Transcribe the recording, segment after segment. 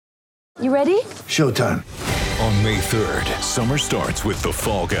You ready? Showtime. On May 3rd, summer starts with The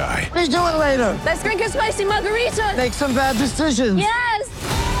Fall Guy. Let's do it later. Let's drink a spicy margarita. Make some bad decisions. Yes.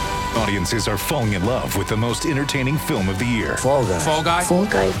 Audiences are falling in love with the most entertaining film of the year. Fall Guy. Fall Guy? Fall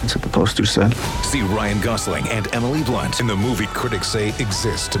Guy. That's what the poster said. See Ryan Gosling and Emily Blunt in the movie critics say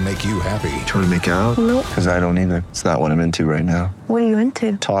exists to make you happy. Trying to make it out? Nope. Because I don't either. It's not what I'm into right now. What are you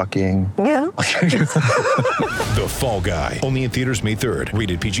into? Talking. Yeah. The Fall Guy. Only in theaters May 3rd.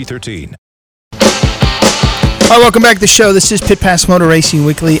 Rated PG-13. All right, welcome back to the show. This is Pit Pass Motor Racing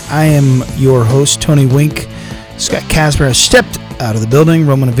Weekly. I am your host, Tony Wink. Scott Casper has stepped out of the building.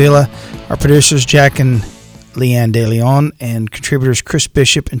 Roman Avila, our producers, Jack and Leanne De Leon, and contributors Chris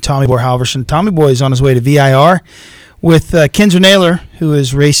Bishop and Tommy Boy Halverson. Tommy Boy is on his way to VIR with Kenzer Naylor, who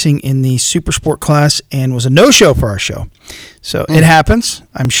is racing in the Super Sport class and was a no-show for our show. So it happens.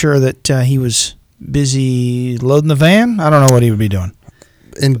 I'm sure that he was busy loading the van. I don't know what he would be doing.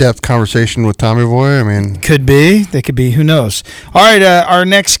 In-depth conversation with Tommy Boy. I mean, could be. They could be. Who knows? All right. Our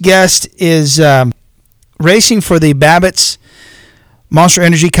next guest is racing for the Babbitt's Monster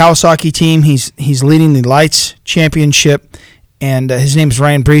Energy Kawasaki team. He's leading the Lights Championship, and his name is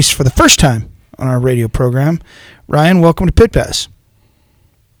Ryan Brees for the first time on our radio program. Ryan, welcome to Pit Pass.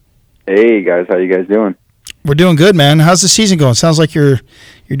 Hey guys, how you guys doing? We're doing good, man. How's the season going? Sounds like you're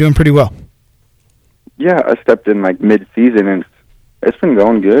doing pretty well. Yeah, I stepped in like mid-season and it's been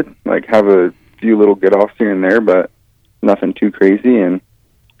going good. Like have a few little get-offs here and there, but nothing too crazy, and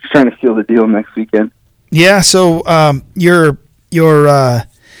just trying to seal the deal next weekend. Yeah, so your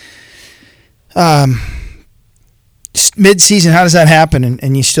mid-season, how does that happen,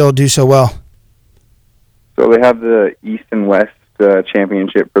 and you still do so well? So they have the East and West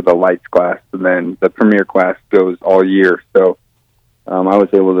championship for the Lights class, and then the Premier class goes all year. So I was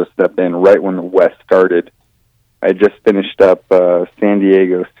able to step in right when the West started. I just finished up San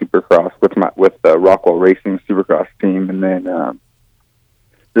Diego Supercross with the Rockwell Racing Supercross team, and then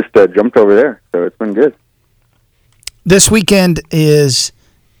just jumped over there. So it's been good. This weekend is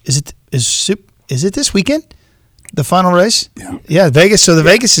it this weekend? The final race? Yeah, Vegas. So the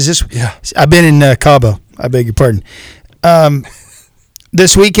Vegas is this. Yeah. I've been in Cabo. I beg your pardon.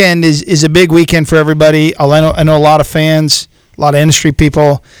 This weekend is a big weekend for everybody. I know a lot of fans, a lot of industry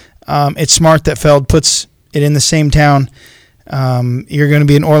people. It's smart that Feld puts it in the same town. You're going to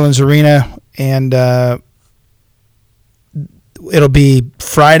be in Orleans Arena, and it'll be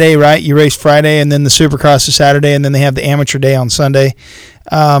Friday, right? You race Friday, and then the Supercross is Saturday, and then they have the Amateur Day on Sunday.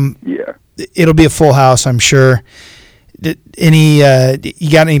 Yeah. It'll be a full house, I'm sure. You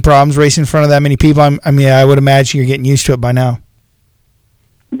got any problems racing in front of that many people? I would imagine you're getting used to it by now.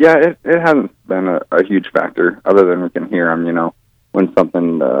 Yeah, it hasn't been a huge factor, other than we can hear them, when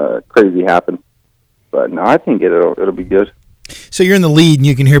something crazy happens. But no, I think it'll be good. So you're in the lead, and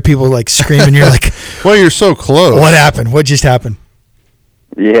you can hear people like screaming. You're like, well, you're so close. What happened? What just happened?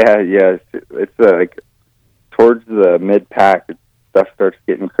 Yeah. It's like towards the mid pack, stuff starts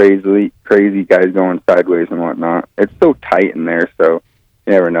getting crazy. Guys going sideways and whatnot. It's so tight in there, so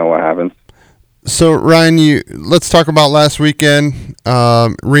you never know what happens. So Ryan, let's talk about last weekend.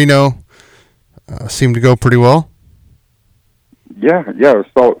 Reno seemed to go pretty well. Yeah, it was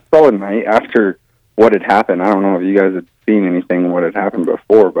a solid night after what had happened. I don't know if you guys had seen anything what had happened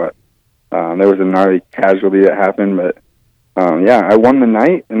before, but there was a gnarly casualty that happened. But I won the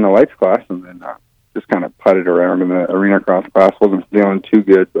night in the Lights class, and then just kind of putted around in the Arena Cross class. Wasn't feeling too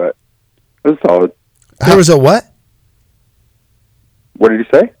good, but it was solid. There was a what? What did you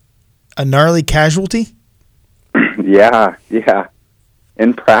say? A gnarly casualty? Yeah.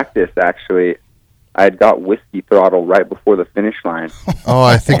 In practice, actually, I had got whiskey throttle right before the finish line. Oh,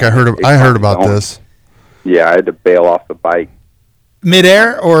 I think I heard about this. Yeah, I had to bail off the bike.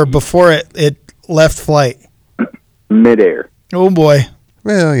 Midair or before it left flight? Midair. Oh, boy.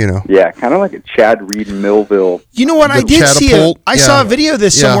 Well, Yeah, kind of like a Chad Reed Millville. You know what? I did see it. I saw a video of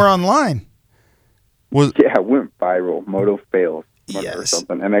this Yeah. somewhere online. It went viral. Moto fails. Yes. Or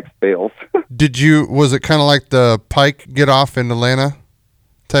something. MX fails. Was it kind of like the Pike get off in Atlanta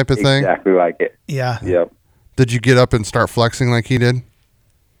type of thing? Exactly like it. Yeah. Yep. Did you get up and start flexing like he did?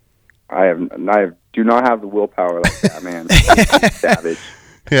 I do not have the willpower like that, man. Savage.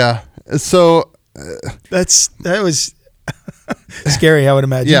 Yeah. So that was scary, I would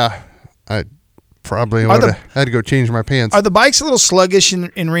imagine. Yeah. I probably would have had to go change my pants. Are the bikes a little sluggish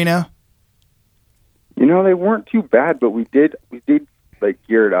in Reno? They weren't too bad, but we did like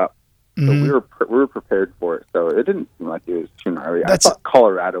gear it up. So we were prepared for it. So it didn't seem like it was too gnarly. I thought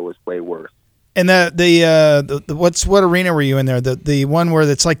Colorado was way worse. And what arena were you in there? The one where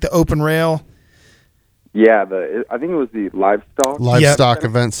it's like the open rail. Yeah, I think it was the Livestock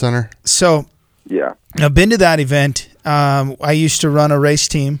Event Center. So Yeah. I've been to that event. I used to run a race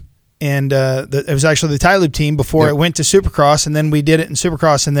team, and it was actually the Tie Loop team before it went to Supercross, and then we did it in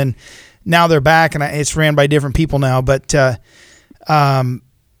Supercross, and then now they're back, and it's ran by different people now. But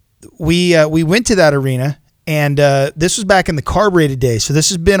we went to that arena, and this was back in the carbureted days, so this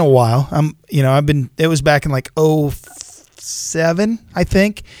has been a while. It was back in like 2007, I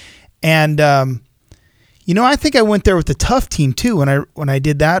think, and I think I went there with the Tough team too when I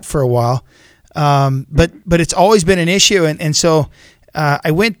did that for a while. But it's always been an issue, and so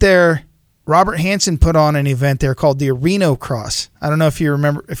I went there. Robert Hansen put on an event there called the Reno Cross. I don't know if you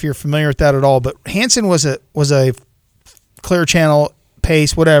remember, if you're familiar with that at all, but Hansen was a Clear Channel,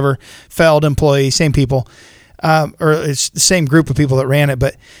 Pace, whatever, Feld employee, same people, or it's the same group of people that ran it,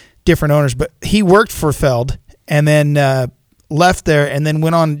 but different owners. But he worked for Feld and then left there and then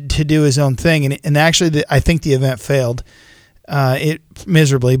went on to do his own thing. And actually, I think the event failed. It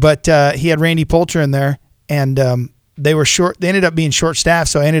miserably, but he had Randy Poulter in there, and they were short. They ended up being short staffed,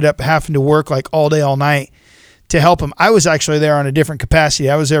 so I ended up having to work like all day, all night to help him. I was actually there on a different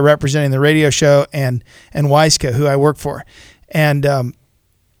capacity. I was there representing the radio show and Weiska, who I work for, and the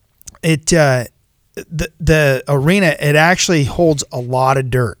arena, it actually holds a lot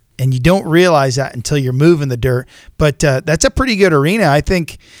of dirt, and you don't realize that until you're moving the dirt. But that's a pretty good arena, I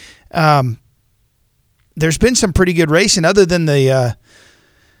think. There's been some pretty good racing other than the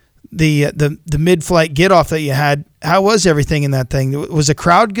mid-flight get-off that you had. How was everything in that thing? Was the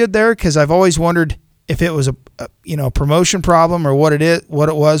crowd good there? Because I've always wondered if it was a promotion problem or what it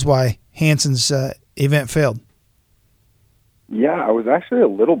was, why Hansen's event failed. Yeah, I was actually a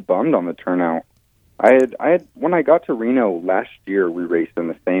little bummed on the turnout. I had when I got to Reno last year, we raced in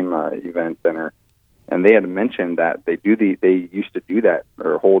the same event center, and they had mentioned that they used to do that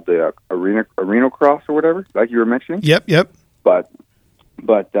or hold the Reno Cross or whatever, like you were mentioning. Yep. But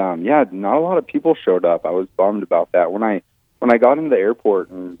yeah, not a lot of people showed up. I was bummed about that. When I got into the airport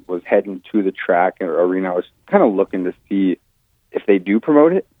and was heading to the track or arena, I was kind of looking to see if they do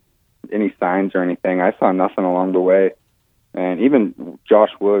promote it, any signs or anything. I saw nothing along the way. And even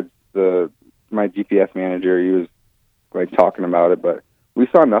Josh Woods, my GPS manager, he was like talking about it, but we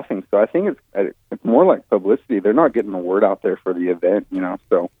saw nothing. So I think it's more like publicity. They're not getting the word out there for the event,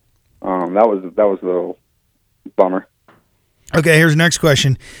 So that was a little bummer. Okay, here's the next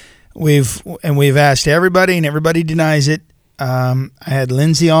question. We've asked everybody, and everybody denies it. I had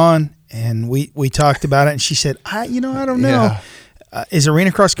Lindsay on, and we talked about it, and she said, I don't know. Yeah. Is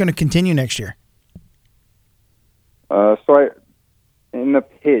Arena Cross going to continue next year? In the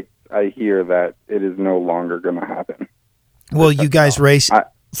pits, I hear that it is no longer going to happen. Will you guys race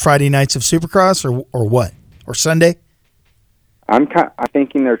Friday nights of Supercross or what? Or Sunday? I'm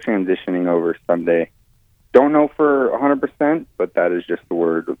thinking they're transitioning over Sunday. Don't know for 100%, but that is just the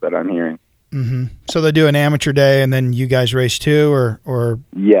word that I'm hearing. Mm-hmm. So they do an amateur day, and then you guys race too, or?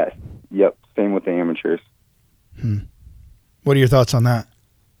 Yes. Yep. Same with the amateurs. What are your thoughts on that?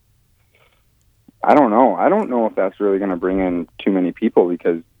 I don't know. I don't know if that's really going to bring in too many people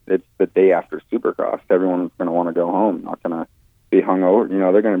because it's the day after Supercross. Everyone's going to want to go home. Not going to be hungover.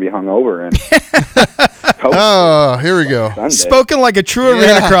 They're going to be hungover. And oh, here we go. Sunday. Spoken like a true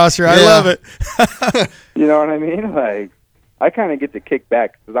arena crosser. I love it. You know what I mean? Like, I kind of get to kick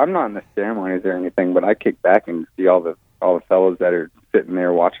back because I'm not in the ceremonies or anything, but I kick back and see all the fellas that are sitting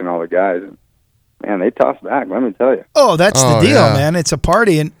there watching all the guys. And, man, they toss back. Let me tell you. Oh, that's the deal, man. It's a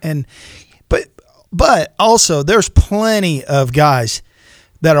party, but also there's plenty of guys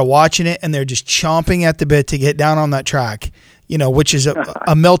that are watching it and they're just chomping at the bit to get down on that track, which is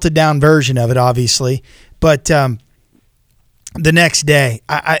a melted down version of it, obviously. But the next day,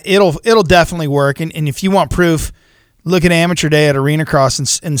 it'll definitely work. And if you want proof, look at Amateur Day at Arena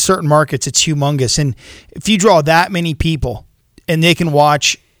Cross. In certain markets, it's humongous. And if you draw that many people and they can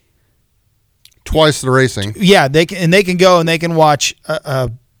watch twice the racing, they can go and they can watch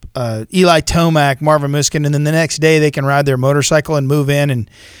Eli Tomac, Marvin Muskin, and then the next day they can ride their motorcycle and move in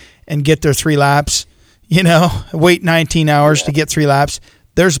and get their 3 laps, wait 19 hours to get 3 laps.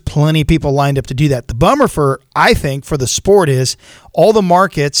 There's plenty of people lined up to do that. The bummer I think for the sport is all the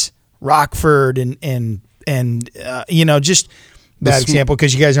markets, Rockford and just bad example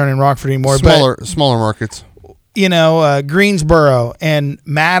because you guys aren't in Rockford anymore. Smaller markets. Greensboro and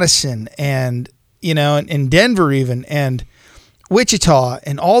Madison and Denver even and Wichita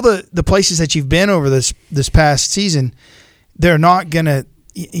and all the places that you've been over this past season, they're not going to,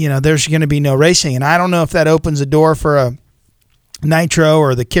 there's going to be no racing. And I don't know if that opens a door for a Nitro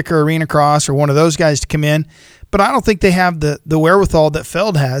or the Kicker Arena Cross or one of those guys to come in, but I don't think they have the wherewithal that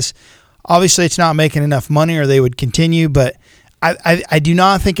Feld has. Obviously, it's not making enough money, or they would continue. But I do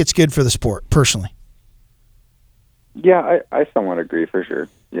not think it's good for the sport, personally. Yeah, I somewhat agree for sure.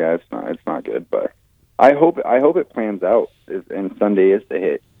 Yeah, it's not good, but I hope it plans out. And Sunday is the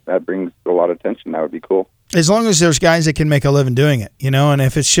hit. That brings a lot of attention. That would be cool. As long as there's guys that can make a living doing it, and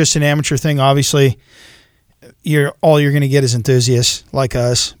if it's just an amateur thing, obviously, you're going to get is enthusiasts like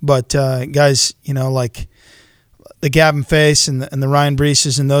us. But guys, like the Gavin Face and the Ryan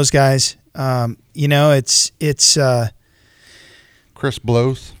Breeses and those guys, it's Chris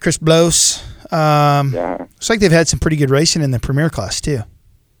Blows. Yeah. It's like they've had some pretty good racing in the Premier class too.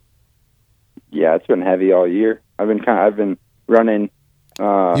 Yeah, it's been heavy all year. I've been running.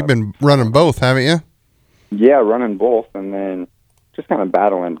 You've been running both, haven't you? Yeah, running both, and then just kind of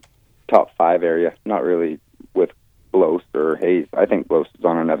battling top 5 area. Not really with Blows or Hayes. I think Blows is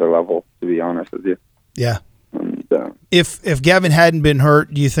on another level, to be honest with you. Yeah. And, if Gavin hadn't been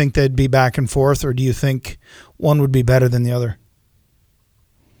hurt, do you think they'd be back and forth, or do you think one would be better than the other?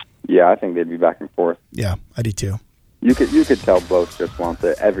 Yeah, I think they'd be back and forth. Yeah, I do too. You could tell Blows just wants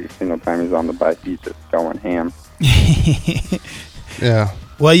it every single time he's on the bike. He's just going ham. Yeah.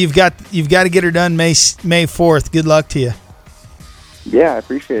 Well, you've got to get her done May 4th. Good luck to you. Yeah, I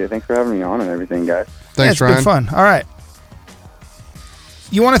appreciate it. Thanks for having me on and everything, guys. Thanks, Ryan. Ryan. It's been fun. All right.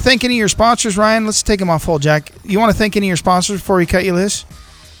 You want to thank any of your sponsors, Ryan? Let's take them off hold, Jack. You want to thank any of your sponsors before you cut you loose?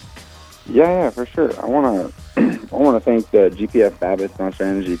 Yeah, for sure. I want to thank the GPF Babbitt Monster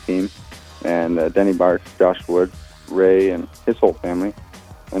Energy team and Denny Barks, Josh Woods, Ray, and his whole family,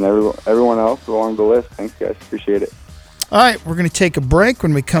 and everyone else along the list. Thanks, guys. Appreciate it. All right, we're going to take a break.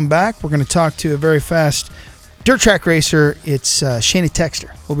 When we come back, we're going to talk to a very fast dirt track racer. It's Shayna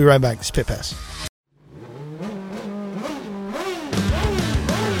Texter. We'll be right back. This is Pit Pass.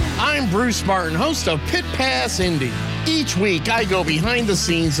 I'm Bruce Martin, host of Pit Pass Indy. Each week, I go behind the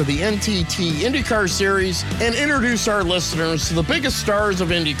scenes of the NTT IndyCar Series and introduce our listeners to the biggest stars of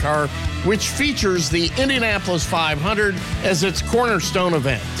IndyCar, which features the Indianapolis 500 as its cornerstone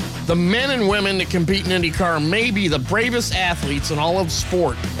event. The men and women that compete in IndyCar may be the bravest athletes in all of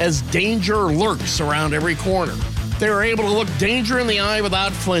sport, as danger lurks around every corner. They are able to look danger in the eye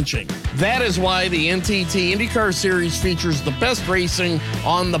without flinching. That is why the NTT IndyCar Series features the best racing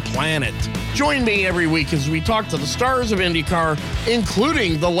on the planet. Join me every week as we talk to the stars of IndyCar,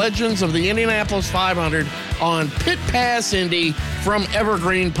 including the legends of the Indianapolis 500 on Pit Pass Indy from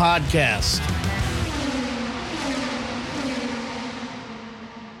Evergreen Podcast.